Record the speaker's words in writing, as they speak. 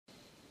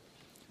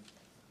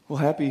Well,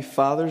 happy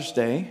Father's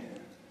Day.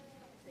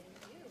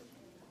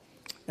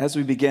 As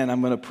we begin, I'm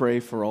going to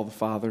pray for all the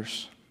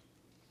fathers.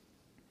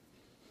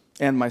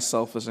 And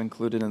myself is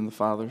included in the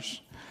fathers.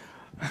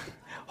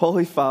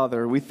 Holy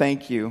Father, we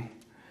thank you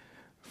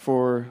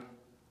for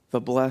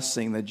the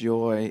blessing, the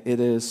joy it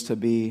is to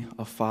be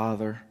a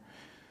father.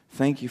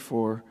 Thank you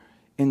for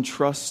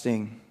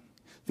entrusting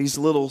these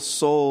little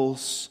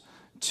souls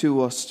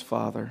to us,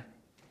 Father.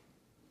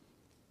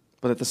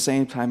 But at the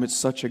same time, it's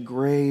such a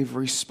grave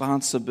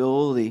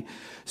responsibility,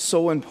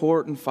 so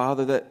important,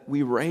 Father, that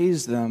we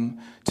raise them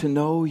to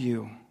know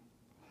you.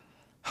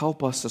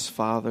 Help us as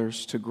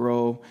fathers to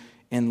grow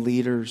in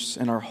leaders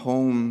in our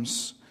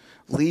homes,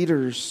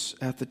 leaders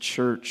at the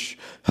church.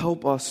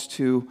 Help us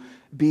to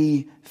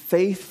be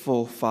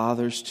faithful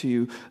fathers to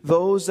you,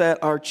 those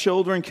that our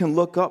children can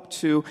look up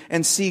to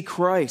and see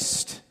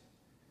Christ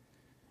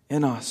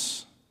in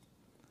us.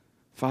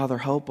 Father,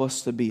 help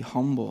us to be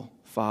humble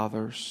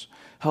fathers.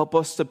 Help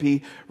us to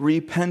be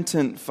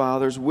repentant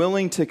fathers,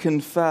 willing to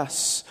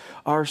confess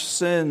our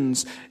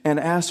sins and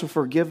ask for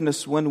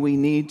forgiveness when we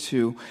need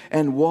to,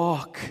 and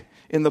walk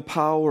in the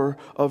power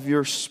of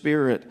your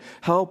Spirit.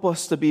 Help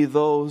us to be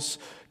those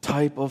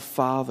type of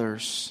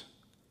fathers.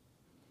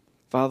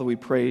 Father, we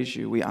praise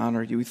you, we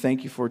honor you, we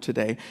thank you for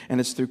today, and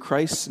it's through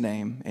Christ's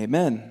name,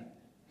 amen.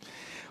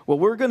 Well,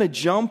 we're going to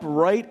jump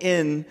right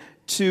in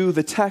to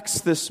the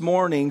text this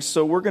morning.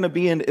 So we're going to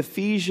be in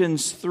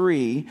Ephesians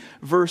 3,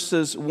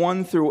 verses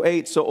 1 through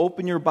 8. So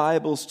open your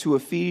Bibles to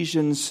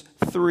Ephesians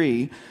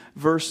 3,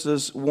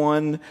 verses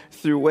 1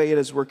 through 8,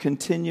 as we're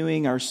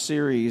continuing our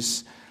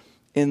series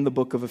in the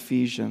book of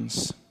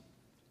Ephesians.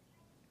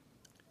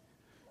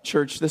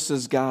 Church, this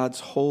is God's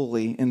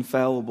holy,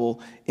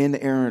 infallible,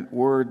 inerrant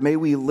word. May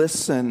we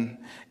listen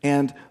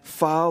and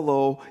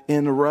follow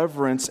in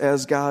reverence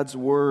as God's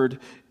word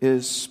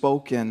is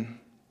spoken.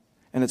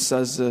 And it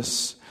says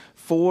this: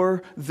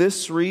 "For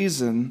this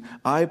reason,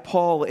 I,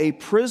 Paul, a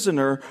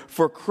prisoner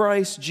for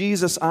Christ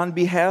Jesus, on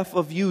behalf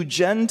of you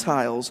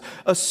Gentiles,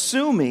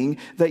 assuming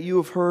that you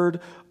have heard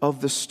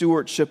of the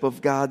stewardship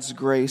of God's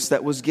grace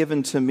that was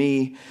given to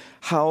me,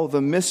 how the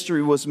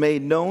mystery was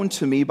made known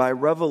to me by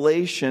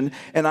revelation,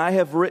 and I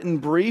have written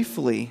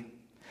briefly.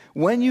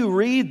 When you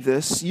read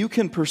this, you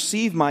can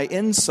perceive my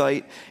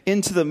insight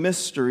into the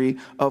mystery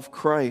of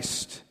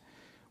Christ,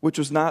 which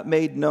was not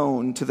made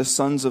known to the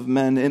sons of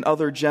men in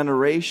other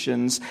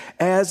generations,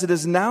 as it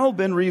has now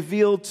been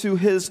revealed to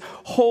his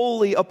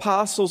holy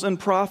apostles and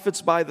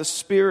prophets by the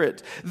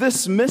Spirit.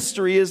 This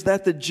mystery is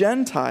that the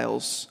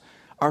Gentiles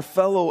are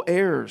fellow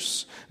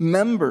heirs,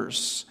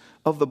 members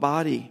of the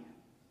body,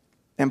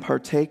 and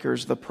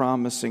partakers of the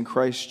promise in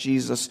Christ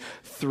Jesus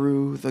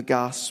through the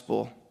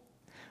gospel.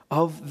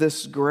 Of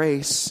this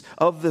grace,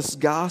 of this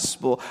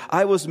gospel,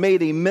 I was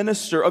made a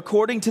minister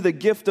according to the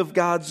gift of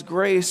God's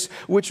grace,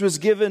 which was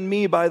given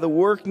me by the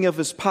working of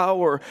his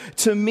power.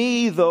 To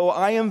me, though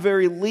I am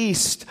very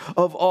least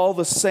of all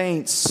the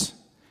saints,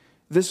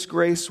 this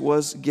grace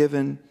was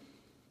given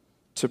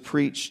to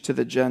preach to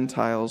the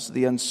Gentiles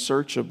the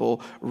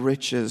unsearchable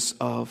riches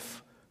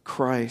of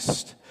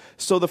Christ."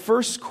 So the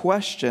first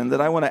question that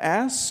I want to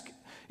ask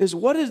is,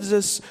 what is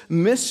this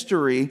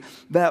mystery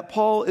that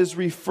Paul is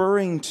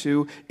referring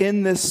to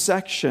in this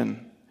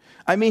section?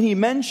 I mean, he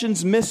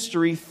mentions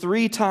mystery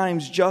 3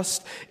 times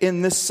just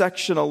in this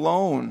section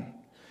alone.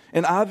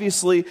 And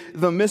obviously,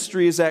 the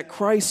mystery is that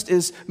Christ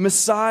is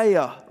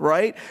Messiah,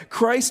 right?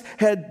 Christ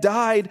had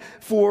died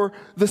for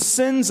the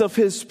sins of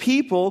his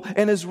people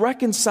and has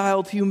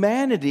reconciled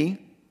humanity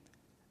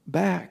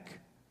back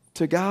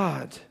to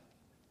God.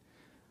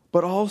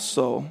 But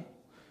also,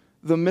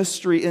 the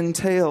mystery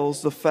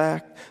entails the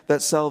fact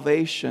that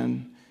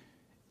salvation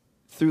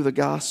through the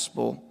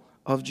gospel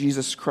of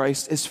Jesus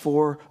Christ is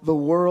for the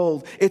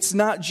world. It's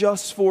not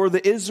just for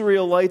the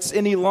Israelites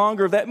any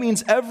longer. That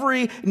means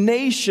every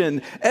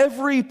nation,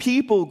 every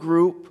people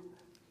group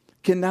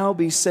can now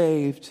be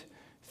saved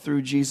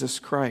through Jesus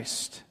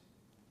Christ.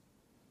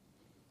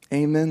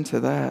 Amen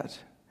to that.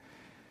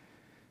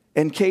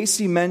 And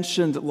Casey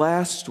mentioned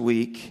last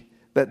week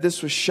that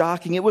this was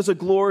shocking. It was a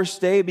glorious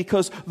day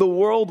because the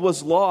world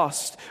was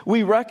lost.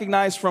 We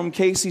recognize from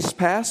Casey's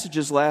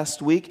passages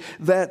last week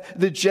that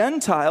the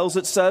Gentiles,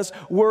 it says,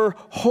 were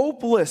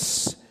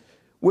hopeless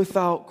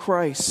without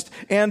Christ.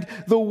 And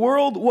the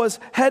world was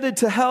headed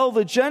to hell.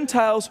 The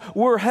Gentiles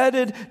were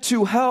headed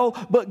to hell.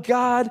 But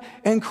God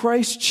and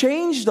Christ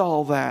changed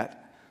all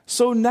that.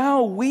 So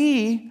now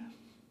we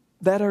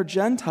that are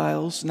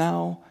Gentiles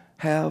now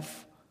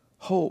have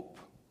hope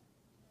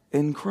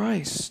in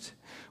Christ.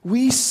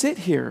 We sit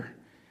here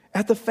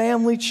at the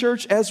family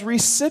church as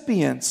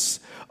recipients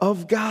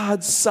of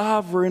God's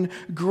sovereign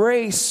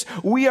grace.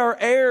 We are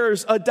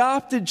heirs,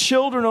 adopted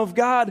children of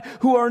God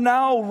who are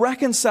now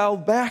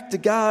reconciled back to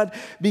God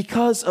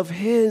because of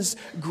his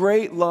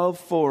great love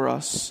for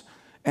us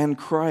and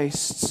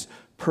Christ's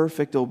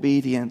perfect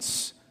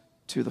obedience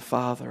to the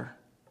Father.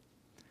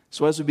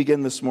 So as we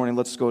begin this morning,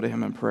 let's go to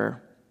him in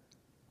prayer.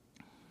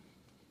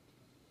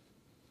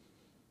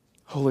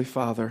 Holy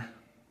Father,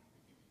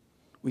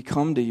 we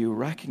come to you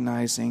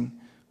recognizing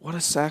What a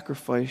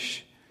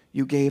sacrifice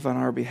you gave on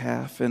our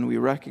behalf, and we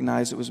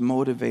recognize it was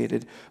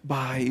motivated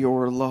by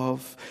your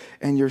love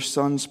and your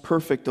Son's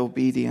perfect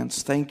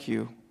obedience. Thank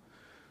you.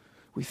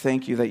 We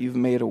thank you that you've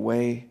made a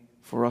way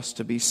for us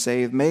to be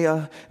saved.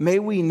 May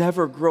we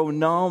never grow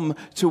numb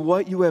to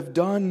what you have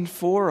done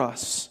for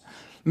us.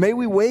 May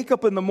we wake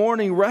up in the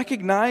morning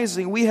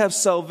recognizing we have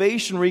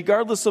salvation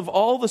regardless of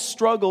all the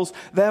struggles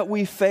that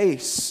we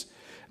face.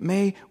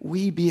 May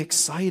we be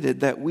excited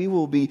that we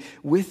will be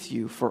with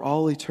you for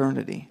all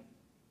eternity.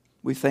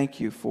 We thank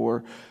you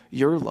for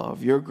your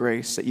love, your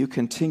grace that you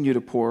continue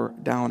to pour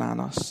down on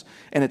us.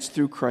 And it's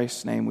through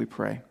Christ's name we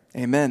pray.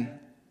 Amen.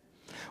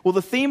 Well,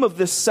 the theme of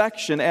this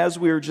section, as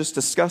we were just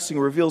discussing,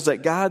 reveals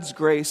that God's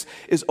grace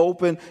is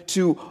open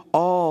to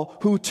all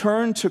who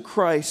turn to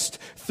Christ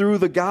through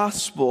the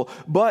gospel.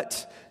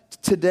 But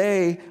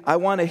today, I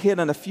want to hit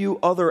on a few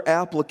other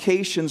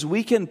applications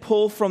we can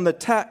pull from the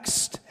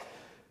text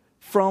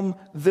from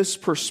this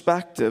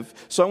perspective.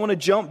 So I want to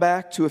jump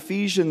back to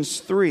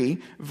Ephesians 3,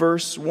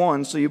 verse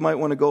 1. So you might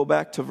want to go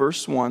back to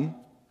verse 1.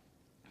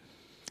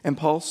 And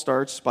Paul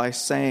starts by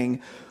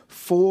saying,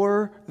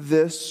 "For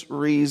this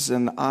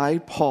reason,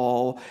 I,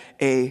 Paul,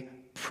 a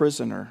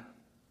prisoner."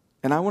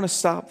 And I want to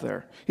stop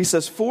there. He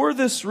says, "For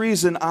this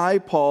reason, I,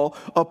 Paul,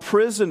 a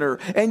prisoner."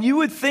 And you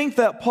would think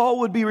that Paul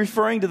would be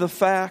referring to the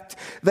fact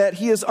that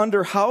he is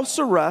under house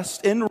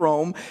arrest in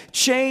Rome,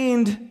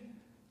 chained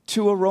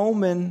to a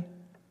Roman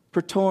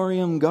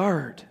Praetorian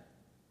guard.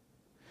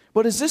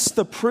 But is this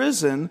the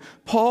prison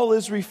Paul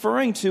is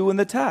referring to in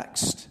the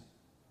text?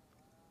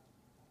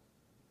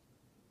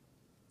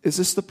 Is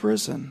this the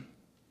prison?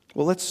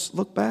 Well, let's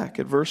look back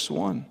at verse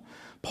 1.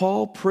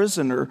 Paul,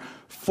 prisoner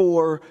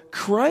for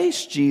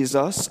Christ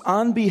Jesus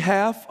on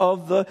behalf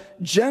of the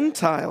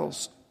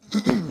Gentiles.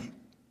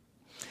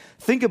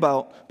 Think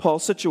about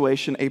Paul's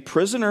situation, a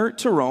prisoner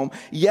to Rome,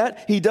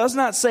 yet he does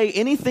not say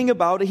anything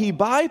about it. He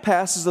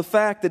bypasses the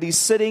fact that he's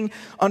sitting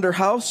under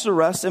house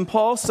arrest, and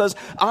Paul says,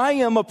 "I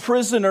am a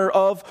prisoner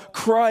of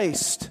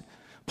Christ."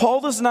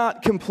 Paul does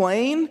not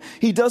complain.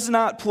 He does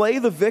not play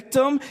the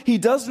victim. He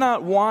does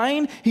not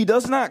whine. He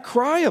does not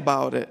cry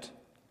about it.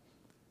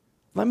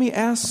 Let me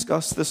ask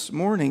us this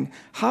morning,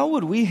 how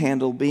would we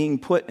handle being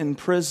put in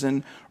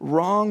prison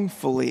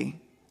wrongfully?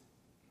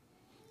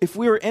 If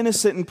we were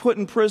innocent and put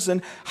in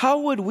prison,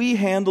 how would we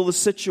handle the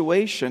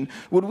situation?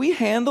 Would we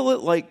handle it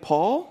like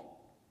Paul?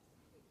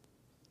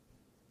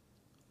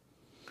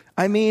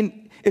 I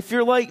mean, if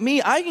you're like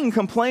me, I can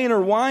complain or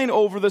whine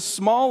over the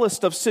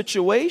smallest of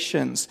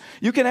situations.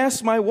 You can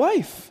ask my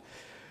wife.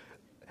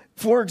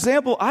 For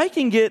example, I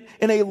can get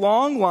in a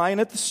long line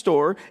at the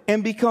store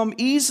and become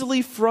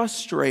easily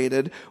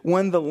frustrated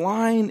when the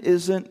line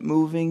isn't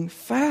moving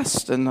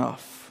fast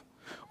enough.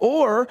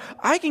 Or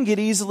I can get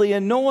easily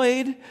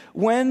annoyed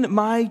when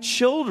my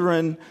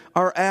children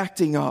are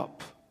acting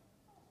up.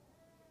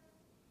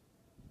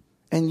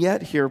 And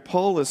yet here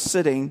Paul is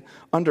sitting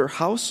under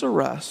house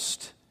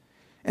arrest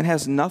and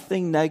has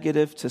nothing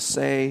negative to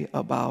say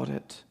about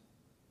it.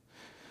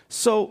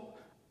 So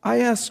I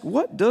ask,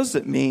 what does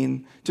it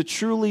mean to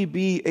truly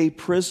be a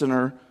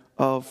prisoner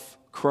of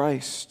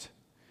Christ?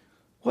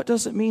 What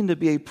does it mean to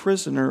be a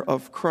prisoner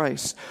of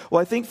Christ?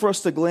 Well, I think for us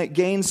to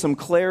gain some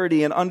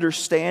clarity and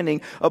understanding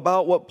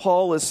about what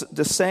Paul is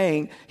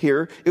saying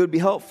here, it would be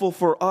helpful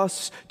for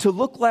us to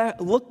look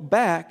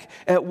back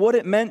at what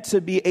it meant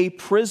to be a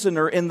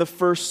prisoner in the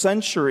first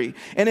century.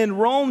 And in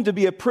Rome, to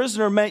be a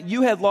prisoner meant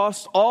you had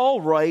lost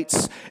all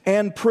rights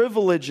and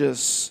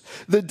privileges.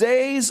 The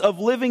days of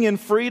living in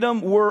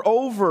freedom were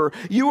over.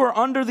 You were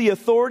under the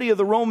authority of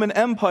the Roman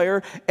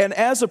Empire, and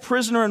as a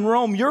prisoner in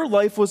Rome, your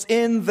life was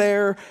in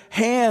their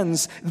hands.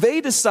 They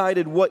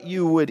decided what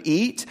you would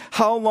eat,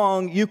 how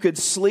long you could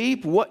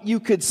sleep, what you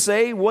could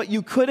say, what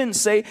you couldn't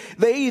say.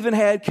 They even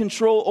had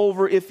control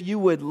over if you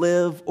would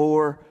live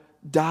or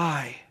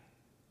die.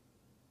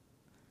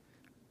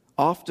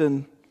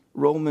 Often,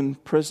 Roman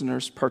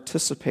prisoners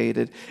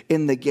participated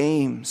in the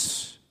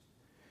games.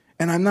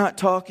 And I'm not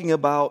talking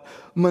about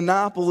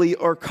Monopoly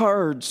or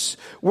cards.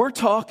 We're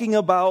talking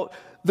about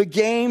the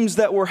games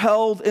that were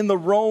held in the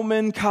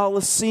Roman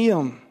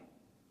Colosseum.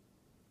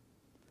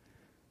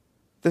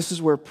 This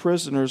is where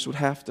prisoners would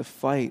have to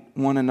fight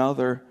one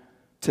another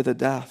to the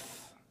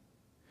death,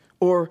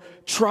 or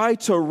try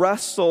to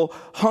wrestle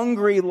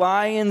hungry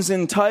lions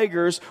and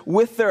tigers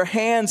with their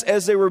hands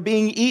as they were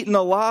being eaten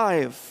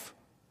alive,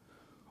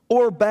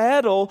 or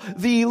battle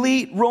the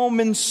elite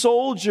Roman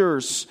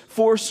soldiers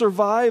for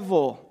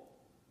survival,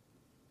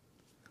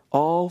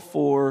 all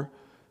for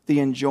the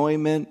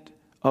enjoyment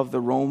of the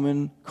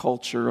Roman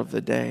culture of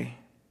the day.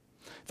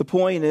 The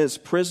point is,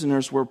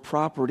 prisoners were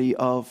property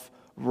of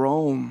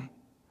Rome.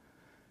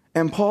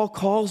 And Paul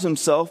calls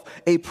himself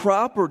a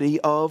property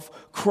of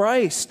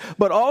Christ.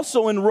 But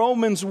also in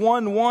Romans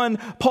 1:1,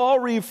 Paul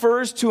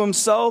refers to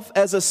himself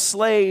as a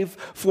slave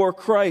for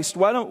Christ.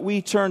 Why don't we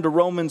turn to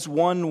Romans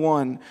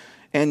 1:1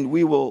 and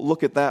we will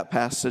look at that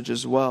passage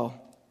as well.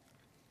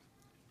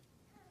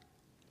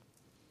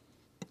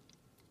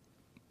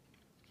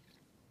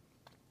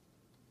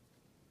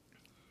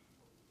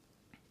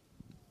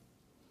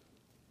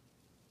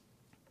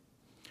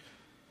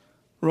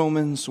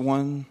 Romans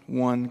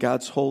 1:1,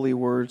 God's holy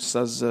word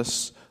says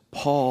this,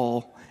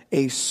 Paul,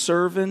 a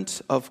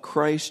servant of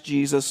Christ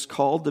Jesus,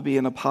 called to be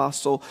an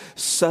apostle,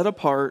 set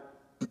apart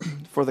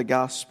for the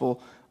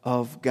gospel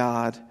of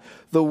God.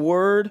 The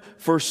word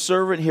for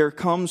servant here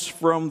comes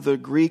from the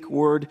Greek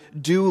word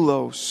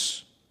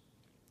doulos,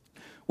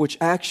 which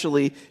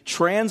actually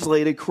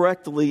translated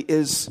correctly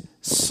is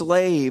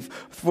slave.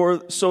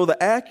 So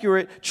the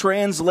accurate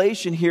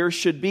translation here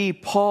should be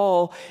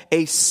Paul,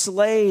 a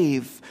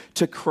slave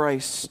to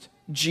Christ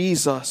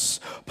Jesus.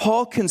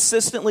 Paul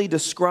consistently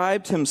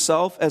described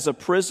himself as a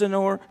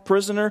prisoner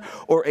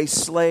or a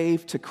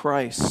slave to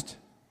Christ.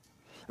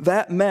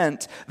 That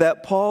meant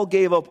that Paul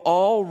gave up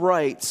all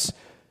rights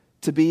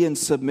to be in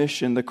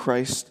submission to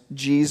Christ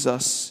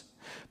Jesus.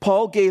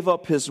 Paul gave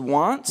up his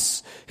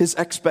wants, his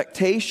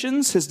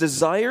expectations, his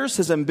desires,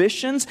 his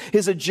ambitions,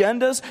 his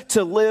agendas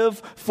to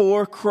live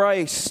for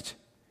Christ.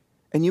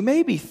 And you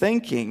may be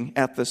thinking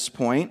at this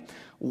point,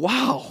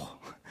 wow,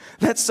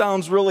 that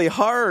sounds really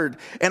hard.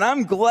 And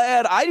I'm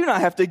glad I do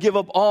not have to give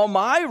up all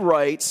my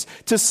rights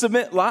to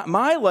submit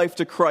my life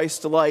to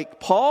Christ like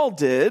Paul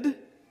did.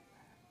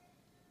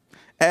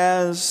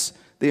 As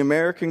the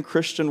American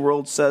Christian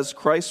world says,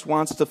 Christ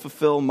wants to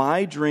fulfill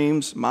my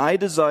dreams, my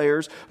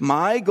desires,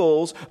 my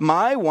goals,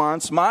 my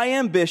wants, my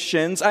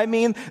ambitions. I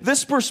mean,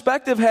 this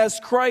perspective has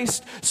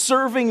Christ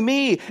serving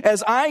me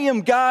as I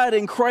am God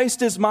and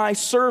Christ is my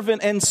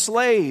servant and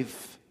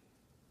slave.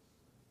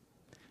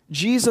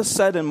 Jesus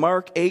said in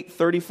Mark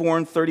 8:34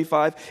 and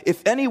 35,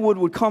 if anyone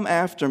would come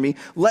after me,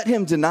 let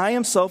him deny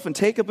himself and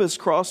take up his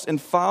cross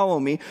and follow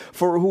me.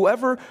 For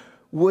whoever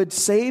would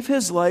save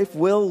his life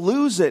will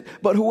lose it.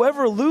 But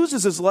whoever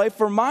loses his life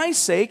for my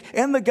sake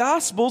and the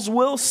gospel's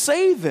will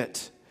save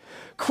it.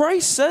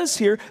 Christ says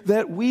here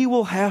that we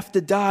will have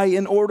to die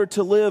in order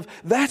to live.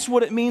 That's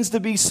what it means to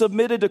be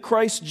submitted to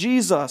Christ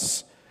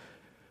Jesus.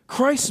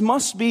 Christ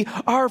must be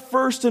our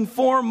first and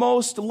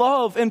foremost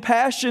love and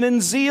passion and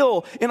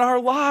zeal in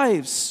our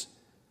lives.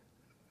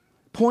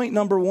 Point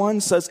number 1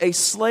 says, a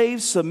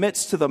slave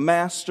submits to the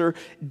master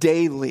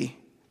daily.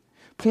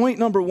 Point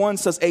number 1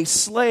 says, a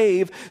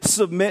slave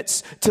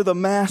submits to the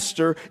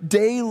master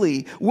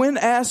daily. When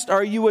asked,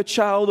 are you a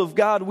child of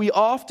God? We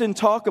often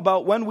talk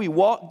about when we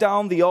walk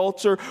down the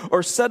altar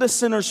or said a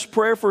sinner's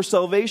prayer for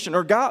salvation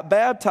or got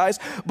baptized.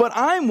 But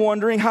I'm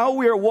wondering how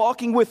we are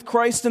walking with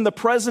Christ in the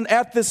present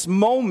at this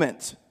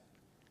moment.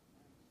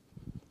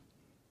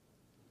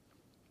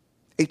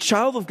 A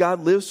child of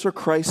God lives for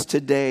Christ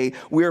today.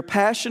 We are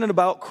passionate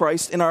about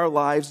Christ in our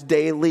lives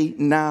daily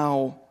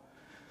now.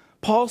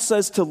 Paul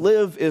says to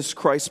live is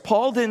Christ.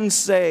 Paul didn't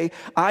say,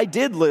 I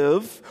did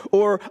live,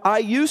 or I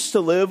used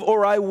to live,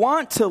 or I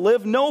want to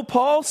live. No,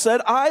 Paul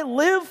said, I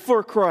live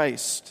for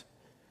Christ.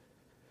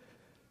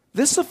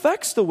 This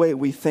affects the way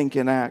we think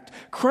and act.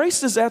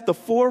 Christ is at the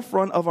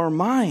forefront of our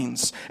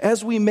minds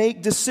as we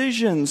make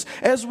decisions,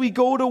 as we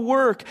go to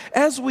work,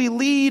 as we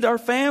lead our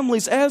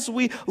families, as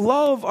we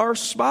love our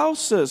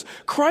spouses.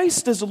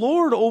 Christ is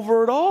Lord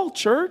over it all,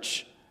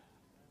 church.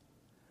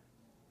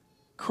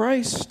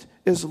 Christ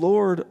is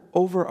Lord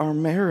over our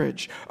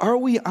marriage. Are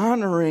we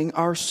honoring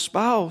our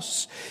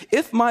spouse?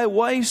 If my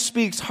wife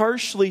speaks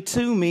harshly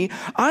to me,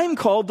 I'm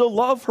called to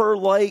love her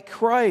like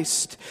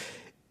Christ.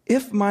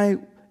 If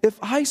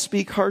I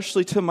speak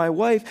harshly to my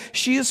wife,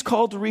 she is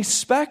called to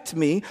respect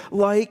me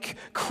like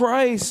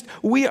Christ.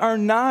 We are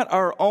not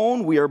our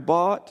own. We are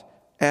bought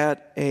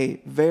at a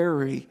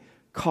very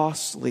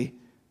costly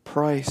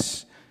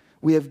price.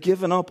 We have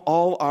given up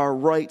all our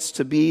rights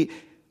to be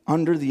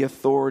under the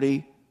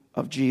authority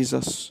of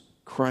Jesus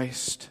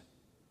Christ.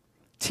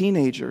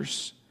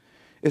 Teenagers,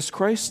 is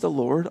Christ the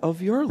Lord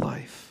of your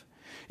life?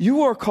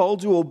 You are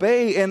called to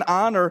obey and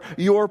honor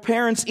your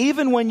parents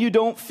even when you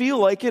don't feel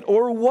like it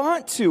or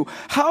want to.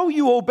 How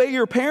you obey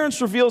your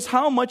parents reveals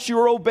how much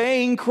you're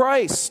obeying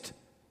Christ.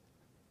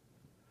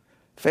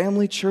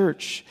 Family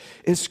church,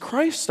 is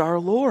Christ our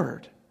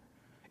Lord?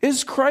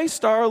 Is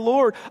Christ our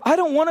Lord? I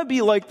don't want to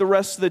be like the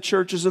rest of the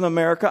churches in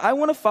America. I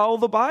want to follow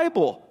the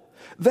Bible.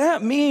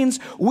 That means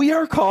we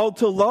are called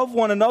to love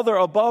one another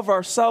above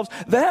ourselves.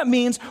 That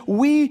means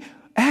we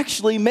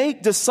actually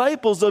make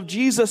disciples of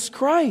Jesus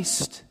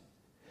Christ.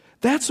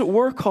 That's what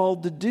we're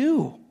called to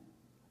do.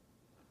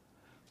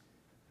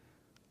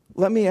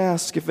 Let me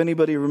ask if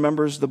anybody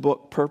remembers the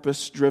book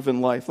Purpose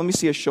Driven Life. Let me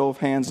see a show of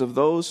hands of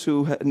those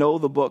who know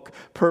the book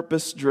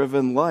Purpose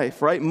Driven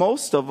Life, right?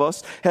 Most of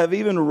us have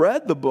even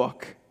read the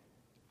book.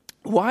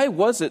 Why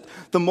was it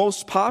the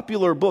most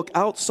popular book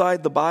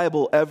outside the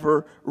Bible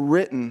ever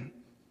written?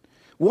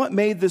 What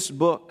made this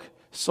book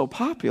so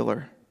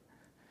popular?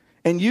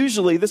 And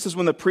usually this is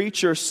when the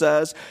preacher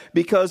says,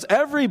 because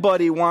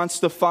everybody wants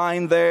to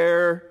find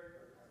their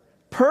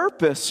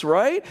purpose,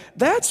 right?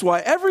 That's why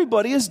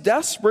everybody is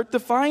desperate to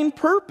find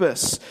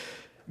purpose,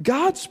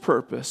 God's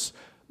purpose.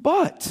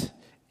 But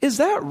is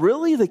that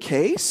really the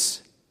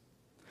case?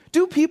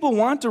 Do people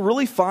want to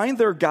really find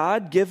their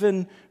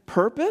God-given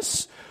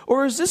purpose?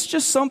 Or is this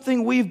just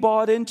something we've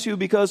bought into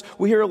because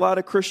we hear a lot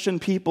of Christian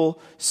people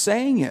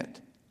saying it?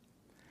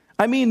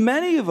 I mean,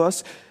 many of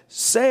us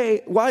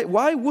say,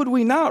 why would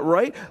we not,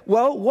 right?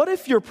 Well, what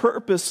if your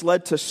purpose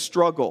led to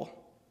struggle,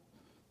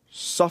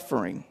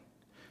 suffering,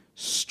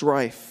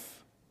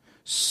 strife,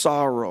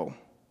 sorrow,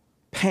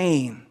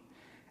 pain,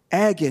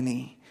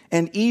 agony,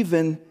 and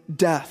even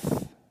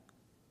death?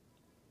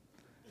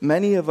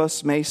 Many of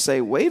us may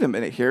say, wait a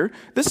minute here,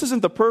 this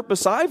isn't the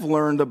purpose I've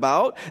learned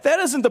about.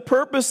 That isn't the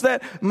purpose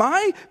that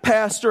my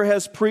pastor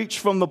has preached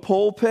from the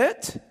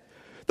pulpit.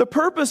 The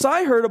purpose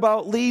I heard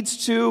about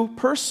leads to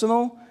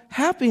personal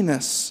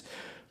happiness.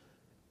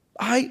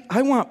 I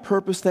want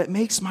purpose that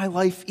makes my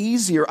life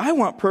easier. I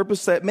want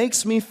purpose that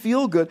makes me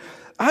feel good.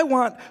 I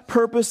want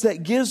purpose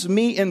that gives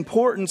me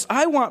importance.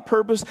 I want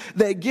purpose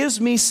that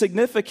gives me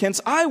significance.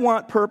 I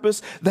want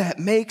purpose that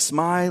makes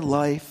my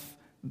life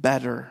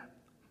better.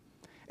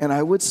 And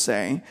I would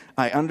say,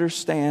 I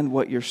understand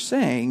what you're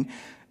saying,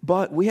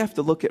 but we have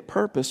to look at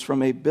purpose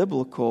from a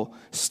biblical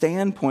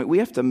standpoint. We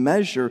have to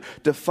measure,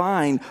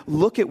 define,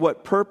 look at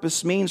what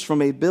purpose means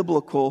from a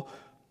biblical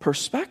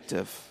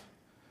perspective.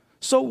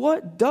 So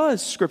what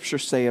does Scripture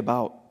say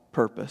about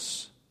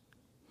purpose?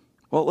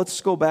 Well, let's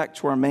go back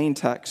to our main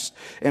text,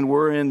 and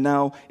we're in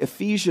now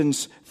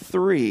Ephesians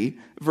 3,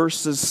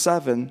 verses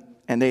 7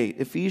 and 8.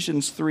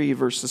 Ephesians 3,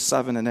 verses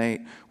 7 and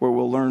 8, where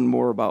we'll learn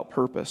more about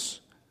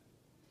purpose.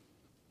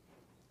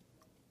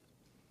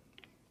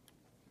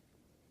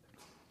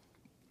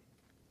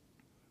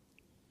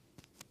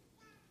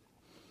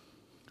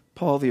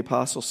 Paul the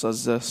Apostle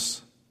says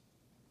this,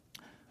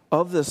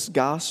 "Of this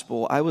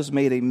gospel I was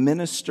made a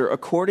minister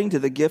according to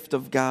the gift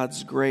of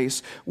God's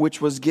grace,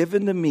 which was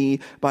given to me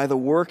by the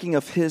working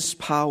of His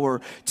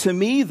power. To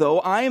me, though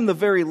I am the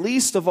very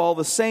least of all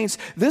the saints,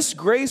 this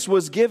grace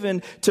was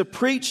given to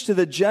preach to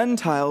the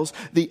Gentiles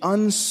the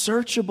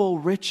unsearchable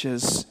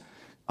riches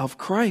of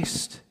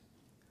Christ."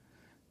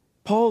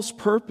 Paul's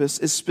purpose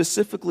is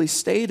specifically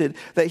stated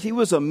that he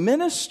was a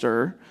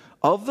minister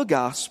of the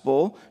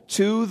gospel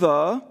to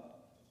the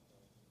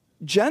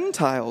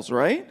Gentiles,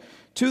 right?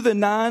 To the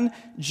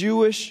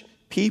non-Jewish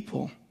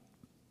people.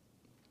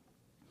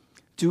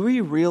 Do we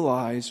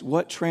realize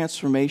what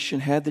transformation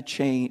had to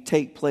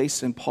take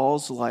place in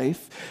Paul's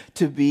life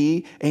to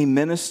be a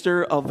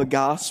minister of the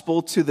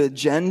gospel to the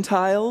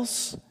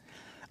Gentiles?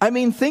 I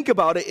mean, think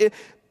about it.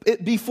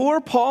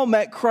 Before Paul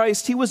met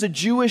Christ, he was a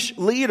Jewish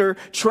leader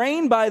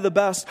trained by the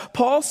best.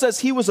 Paul says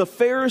he was a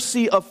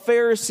Pharisee of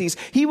Pharisees.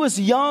 He was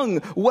young,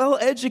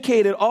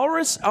 well-educated,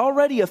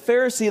 already a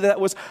Pharisee that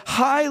was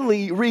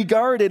highly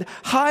regarded,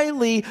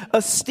 highly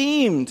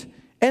esteemed.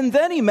 And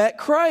then he met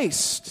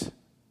Christ.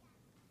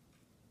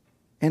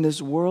 And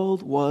his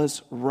world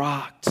was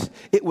rocked.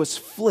 It was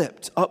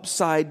flipped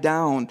upside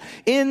down.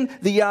 In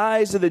the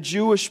eyes of the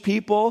Jewish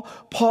people,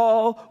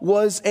 Paul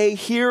was a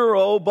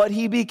hero, but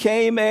he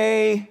became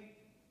a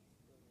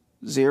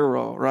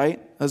zero,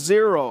 right? A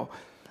zero.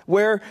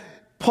 Where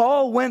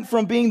Paul went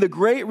from being the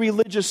great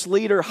religious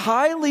leader,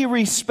 highly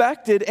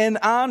respected and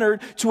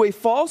honored, to a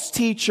false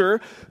teacher,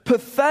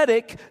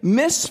 pathetic,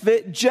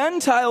 misfit,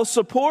 Gentile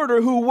supporter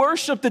who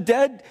worshiped a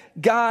dead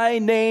guy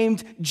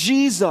named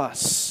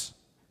Jesus.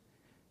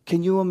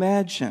 Can you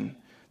imagine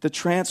the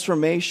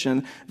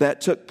transformation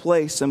that took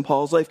place in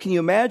Paul's life? Can you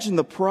imagine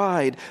the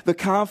pride, the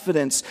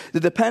confidence,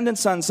 the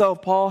dependence on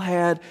self Paul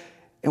had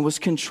and was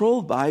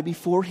controlled by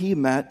before he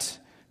met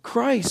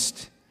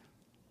Christ?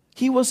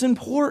 He was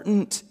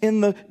important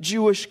in the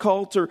Jewish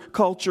culture.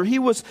 He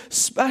was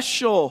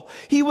special.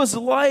 He was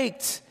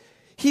liked.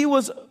 He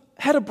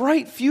had a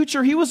bright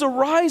future. He was a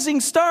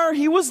rising star.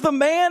 He was the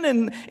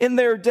man in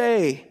their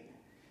day.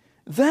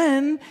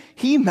 Then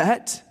he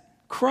met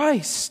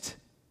Christ.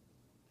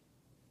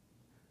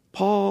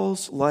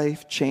 Paul's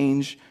life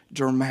changed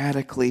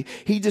dramatically.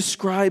 He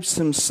describes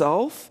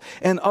himself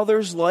and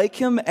others like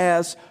him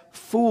as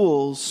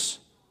fools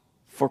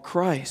for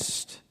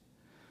Christ.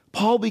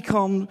 Paul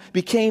became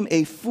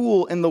a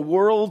fool in the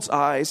world's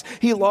eyes.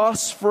 He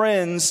lost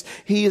friends.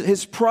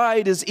 His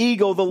pride, his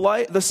ego,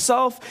 the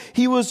self,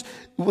 he was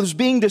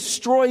being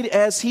destroyed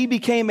as he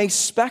became a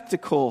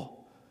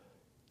spectacle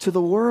to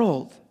the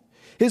world.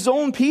 His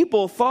own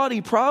people thought he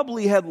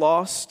probably had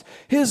lost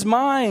his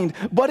mind,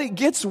 but it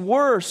gets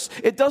worse.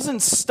 It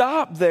doesn't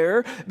stop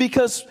there,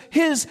 because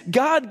his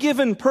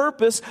God-given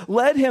purpose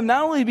led him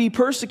not only to be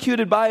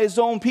persecuted by his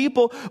own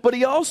people, but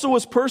he also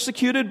was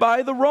persecuted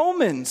by the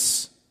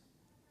Romans.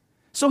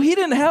 So he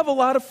didn't have a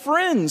lot of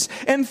friends.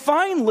 And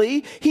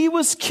finally, he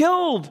was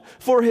killed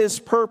for his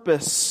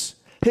purpose,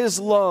 his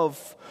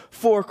love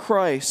for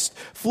Christ.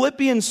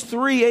 Philippians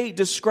 3:8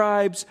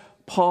 describes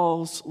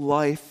Paul's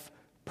life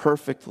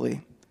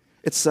perfectly.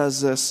 It says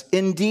this,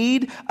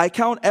 "Indeed, I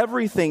count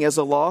everything as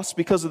a loss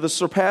because of the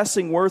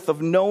surpassing worth of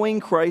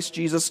knowing Christ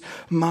Jesus,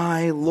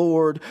 my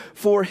Lord.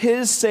 For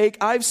His sake,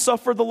 I've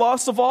suffered the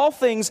loss of all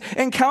things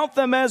and count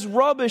them as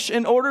rubbish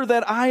in order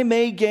that I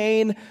may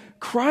gain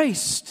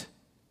Christ."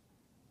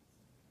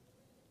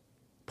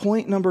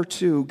 Point number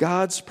 2,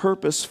 God's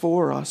purpose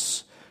for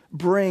us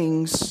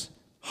brings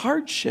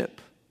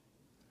hardship.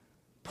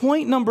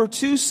 Point number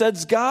 2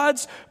 says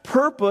God's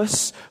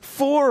purpose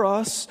for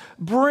us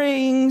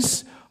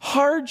brings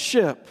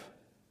hardship.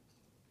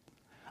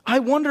 I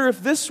wonder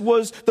if this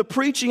was the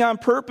preaching on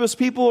purpose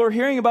people are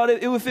hearing about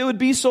it, if it would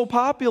be so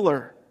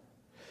popular.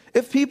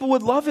 If people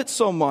would love it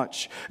so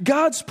much.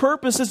 God's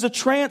purpose is to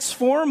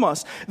transform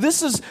us.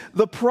 This is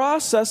the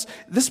process.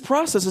 This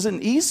process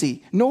isn't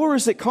easy, nor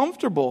is it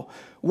comfortable.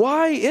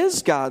 Why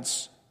is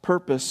God's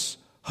purpose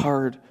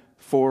hard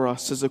for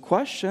us is a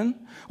question.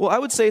 Well, I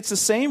would say it's the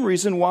same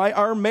reason why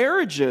our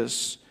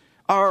marriages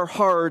are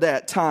hard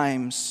at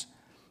times.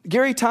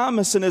 Gary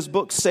Thomas, in his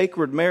book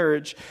Sacred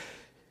Marriage,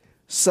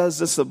 says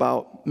this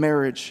about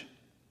marriage.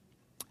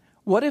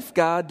 What if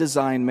God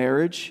designed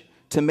marriage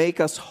to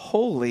make us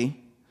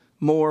holy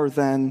more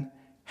than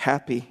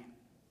happy?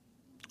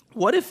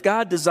 What if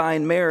God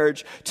designed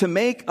marriage to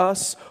make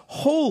us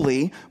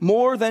holy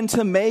more than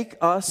to make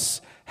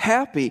us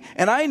happy?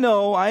 And I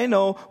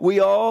know we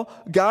all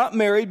got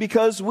married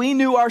because we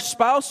knew our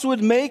spouse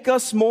would make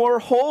us more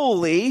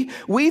holy.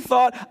 We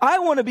thought, I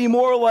want to be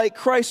more like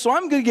Christ, so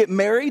I'm going to get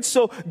married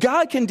so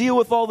God can deal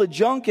with all the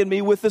junk in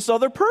me with this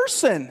other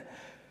person.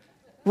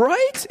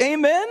 Right?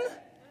 Amen?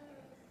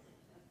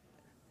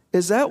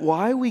 Is that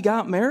why we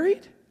got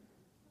married?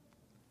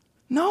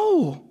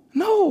 No.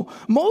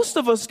 Most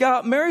of us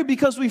got married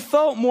because we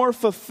felt more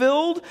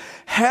fulfilled,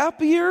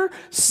 happier,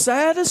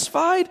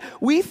 satisfied.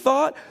 We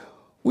thought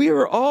we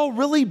were all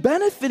really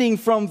benefiting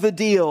from the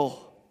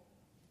deal.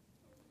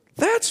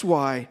 That's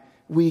why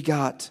we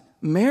got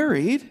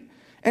married.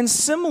 And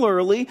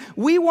similarly,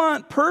 we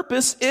want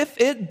purpose if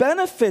it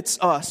benefits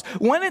us,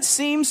 when it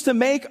seems to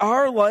make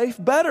our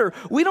life better.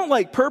 We don't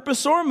like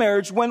purpose or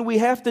marriage when we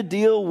have to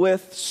deal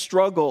with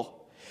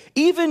struggle.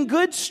 Even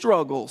good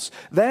struggles.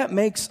 That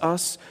makes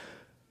us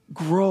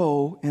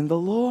grow in the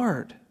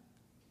Lord.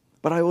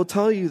 But I will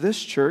tell you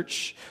this,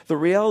 church, the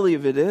reality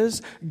of it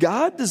is,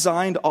 God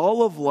designed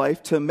all of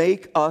life to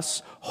make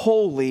us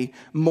holy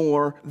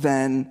more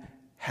than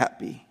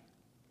happy.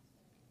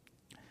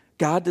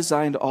 God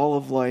designed all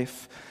of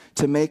life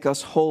to make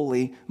us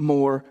holy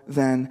more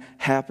than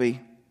happy.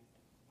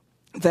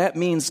 That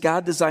means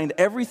God designed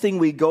everything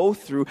we go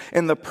through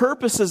and the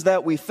purposes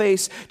that we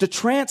face to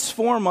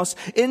transform us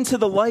into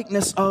the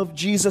likeness of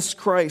Jesus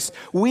Christ.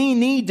 We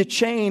need to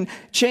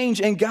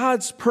change, and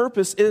God's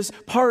purpose is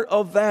part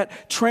of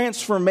that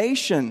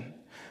transformation.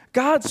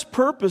 God's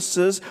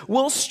purposes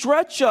will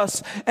stretch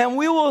us, and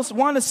we will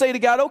want to say to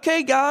God,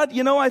 okay, God,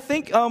 I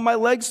think my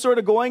leg's sort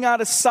of going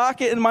out of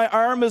socket and my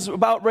arm is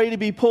about ready to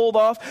be pulled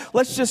off.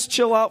 Let's just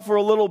chill out for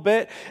a little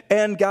bit.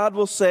 And God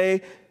will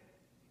say,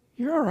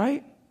 you're all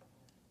right.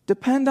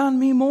 Depend on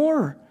me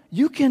more.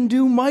 You can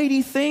do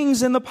mighty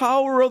things in the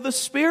power of the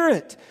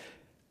Spirit.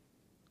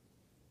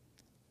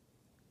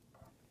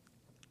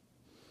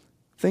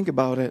 Think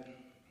about it.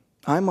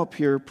 I'm up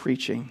here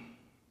preaching.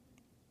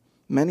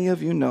 Many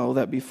of you know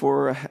that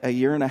before a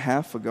year and a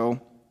half ago,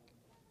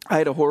 I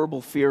had a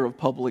horrible fear of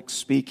public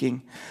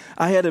speaking.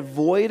 I had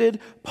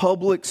avoided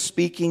public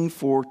speaking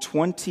for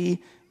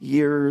 20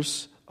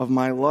 years of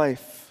my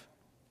life.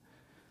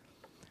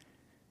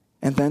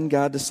 And then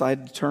God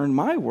decided to turn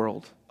my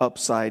world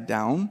upside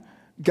down.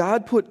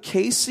 God put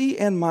Casey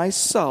and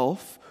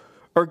myself,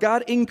 or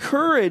God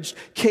encouraged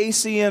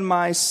Casey and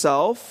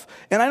myself,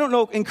 and I don't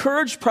know,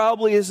 encouraged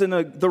probably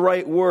isn't the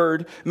right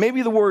word.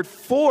 Maybe the word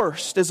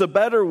forced is a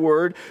better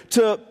word,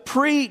 to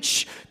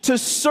preach, to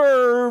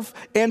serve,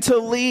 and to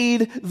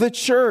lead the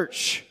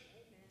church.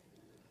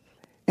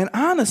 And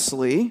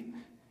honestly,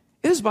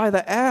 it is by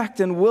the act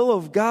and will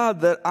of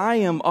God that I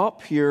am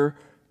up here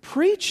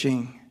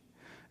preaching.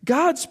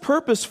 God's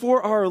purpose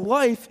for our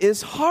life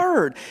is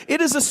hard.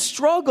 It is a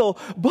struggle,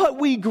 but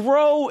we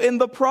grow in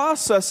the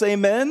process,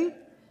 amen?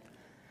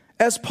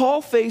 As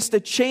Paul faced a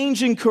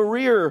changing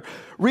career,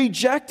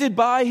 rejected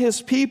by his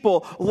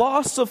people,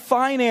 loss of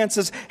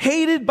finances,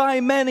 hated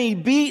by many,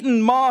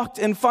 beaten, mocked,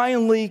 and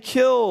finally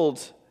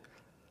killed.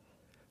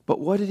 But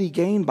what did he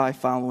gain by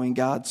following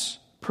God's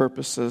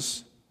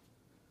purposes?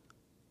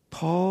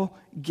 Paul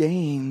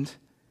gained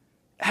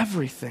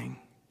everything.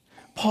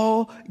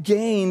 Paul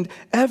gained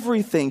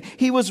everything.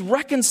 He was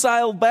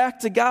reconciled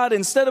back to God.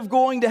 Instead of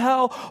going to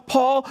hell,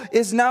 Paul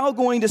is now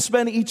going to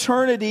spend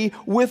eternity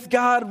with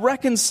God,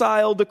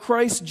 reconciled to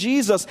Christ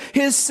Jesus.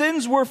 His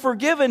sins were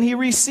forgiven. He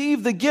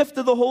received the gift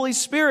of the Holy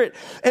Spirit.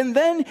 And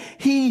then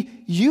he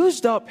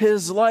used up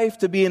his life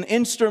to be an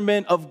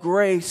instrument of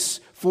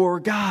grace for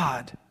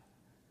God.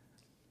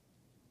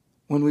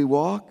 When we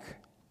walk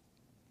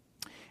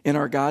in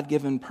our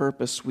God-given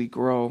purpose, we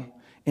grow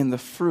in the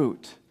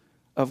fruit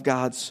of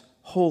God's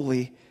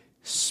Holy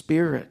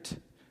Spirit.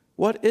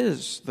 What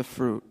is the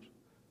fruit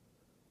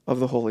of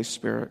the Holy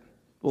Spirit?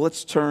 Well,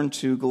 let's turn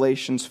to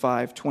Galatians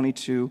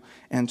 5:22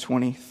 and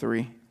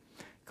 23.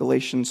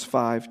 Galatians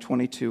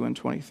 5:22 and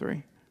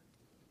 23.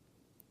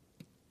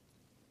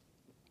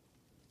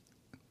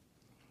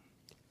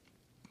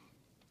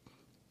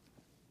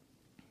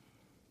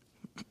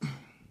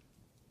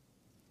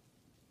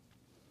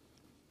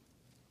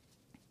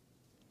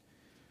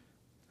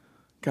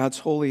 God's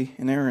holy,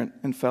 inerrant,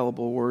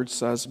 infallible word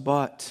says,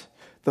 "But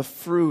The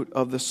fruit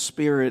of the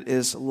Spirit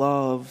is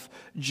love,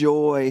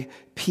 joy,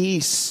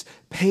 peace,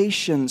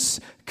 patience,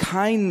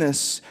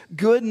 kindness,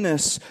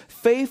 goodness,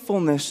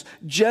 faithfulness,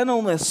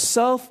 gentleness,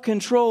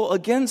 self-control.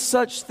 Against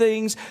such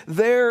things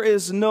there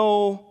is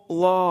no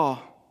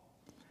law.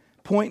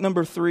 Point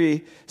number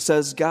 3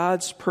 says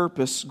God's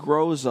purpose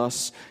grows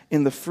us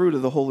in the fruit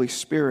of the Holy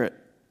Spirit.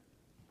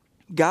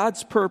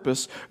 God's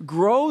purpose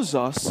grows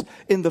us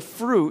in the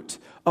fruit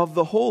of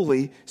the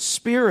Holy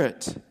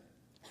Spirit.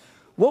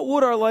 What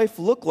would our life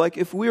look like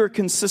if we were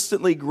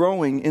consistently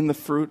growing in the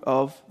fruit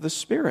of the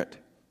Spirit?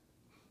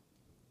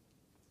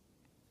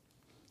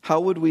 How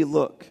would we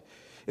look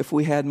if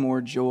we had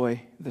more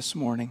joy this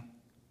morning?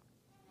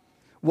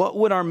 What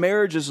would our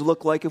marriages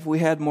look like if we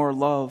had more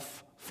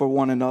love for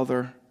one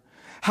another?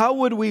 How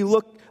would we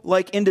look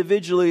like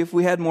individually if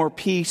we had more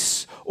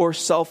peace or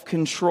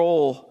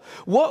self-control?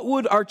 What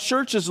would our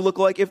churches look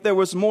like if there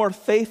was more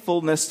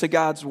faithfulness to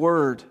God's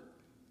Word?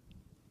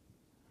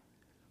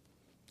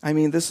 I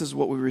mean, this is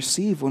what we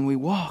receive when we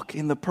walk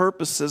in the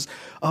purposes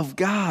of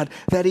God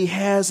that He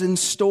has in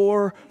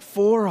store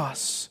for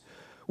us.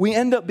 We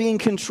end up being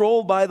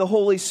controlled by the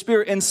Holy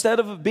Spirit instead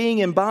of being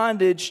in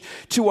bondage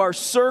to our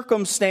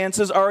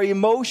circumstances, our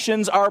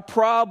emotions, our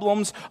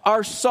problems,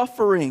 our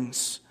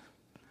sufferings.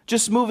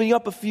 Just moving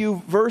up a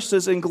few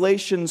verses in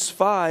Galatians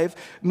 5,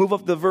 move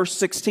up to verse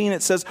 16,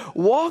 it says,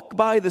 "Walk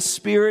by the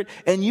Spirit,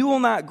 and you will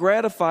not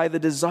gratify the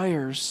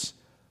desires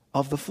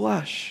of the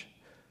flesh."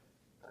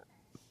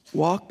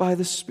 Walk by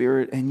the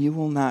Spirit, and you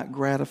will not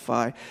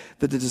gratify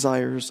the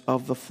desires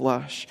of the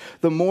flesh.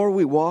 The more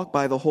we walk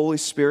by the Holy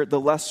Spirit, the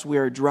less we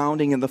are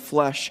drowning in the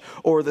flesh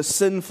or the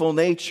sinful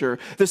nature.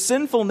 The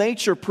sinful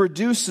nature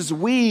produces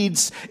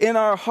weeds in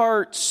our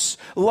hearts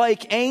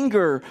like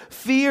anger,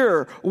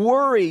 fear,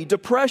 worry,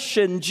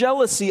 depression,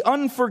 jealousy,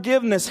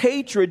 unforgiveness,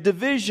 hatred,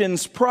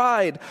 divisions,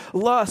 pride,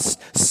 lust,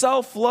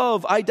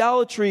 self-love,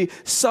 idolatry,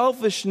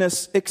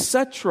 selfishness,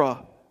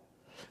 etc.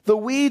 The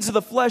weeds of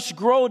the flesh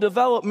grow,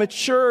 develop,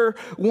 mature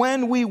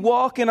when we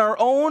walk in our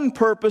own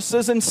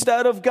purposes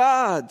instead of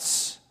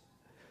God's.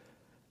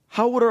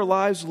 How would our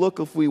lives look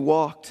if we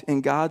walked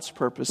in God's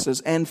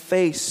purposes and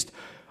faced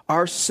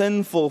our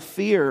sinful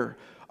fear,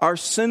 our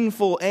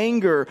sinful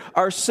anger,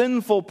 our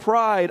sinful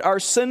pride, our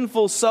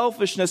sinful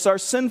selfishness, our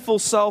sinful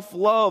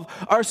self-love,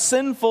 our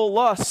sinful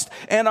lust,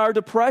 and our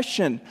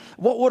depression?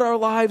 What would our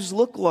lives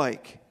look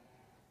like?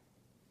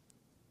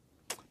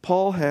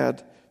 Paul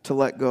had to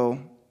let go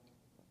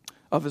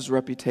of his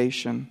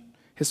reputation,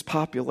 his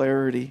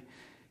popularity,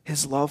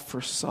 his love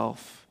for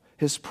self,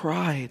 his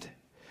pride,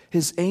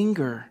 his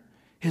anger,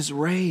 his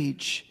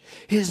rage,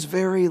 his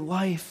very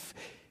life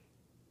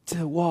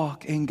to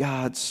walk in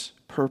God's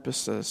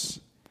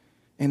purposes.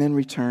 And in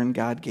return,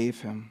 God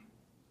gave him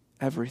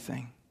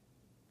everything.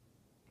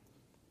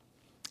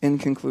 In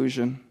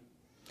conclusion,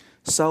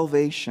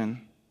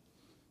 salvation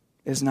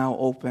is now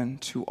open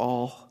to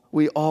all.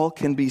 We all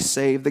can be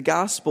saved. The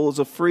gospel is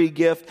a free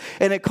gift,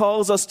 and it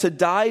calls us to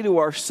die to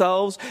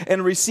ourselves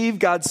and receive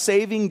God's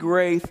saving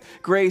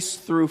grace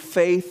through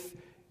faith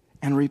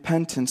and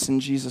repentance in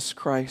Jesus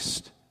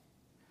Christ.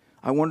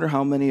 I wonder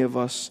how many of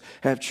us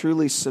have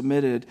truly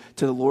submitted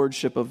to the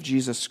lordship of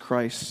Jesus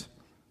Christ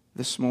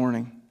this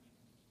morning.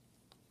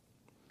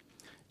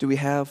 Do we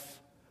have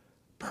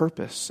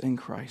purpose in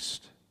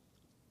Christ?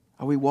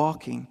 Are we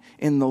walking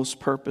in those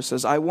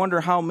purposes? I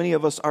wonder how many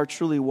of us are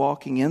truly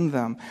walking in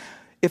them.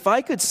 If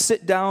I could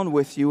sit down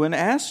with you and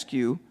ask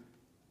you,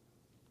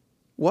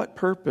 what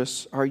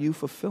purpose are you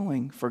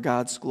fulfilling for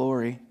God's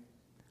glory?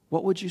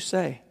 What would you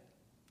say?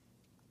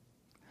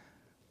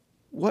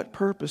 What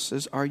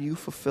purposes are you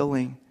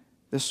fulfilling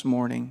this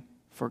morning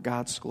for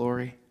God's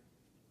glory?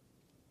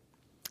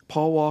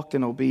 Paul walked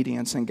in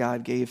obedience and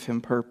God gave him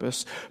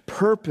purpose.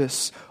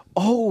 Purpose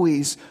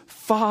always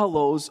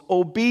follows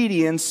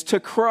obedience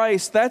to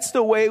Christ. That's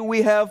the way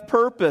we have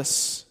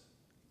purpose.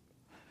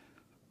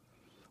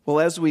 Well,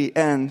 as we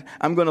end,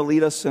 I'm going to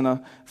lead us in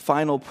a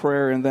final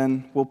prayer, and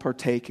then we'll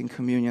partake in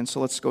communion. So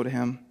let's go to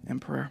Him in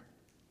prayer.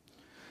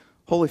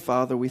 Holy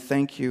Father, we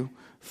thank you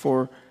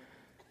for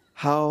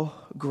how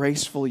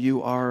graceful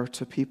you are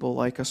to people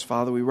like us,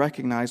 Father. We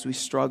recognize we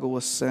struggle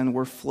with sin.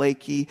 We're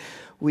flaky.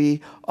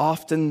 We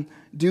often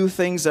do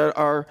things that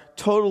are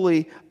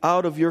totally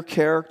out of your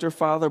character,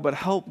 Father, but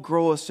help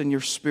grow us in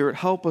your Spirit.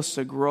 Help us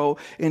to grow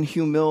in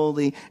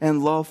humility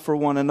and love for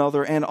one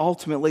another and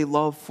ultimately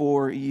love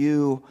for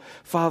you.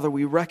 Father,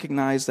 we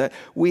recognize that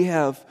we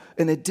have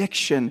an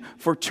addiction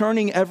for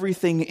turning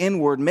everything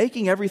inward,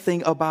 making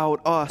everything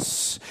about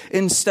us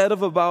instead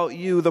of about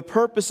you. The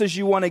purposes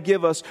you want to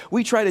give us,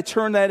 we try to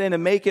turn that in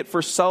and make it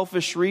for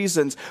selfish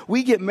reasons.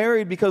 We get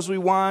married because we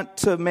want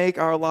to make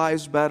our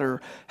lives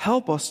better.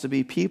 Help us to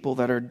be people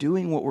that are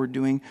doing what we're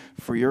doing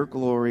for your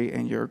glory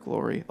and your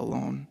glory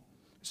alone.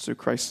 It's through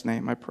Christ's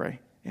name I pray.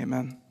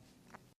 Amen.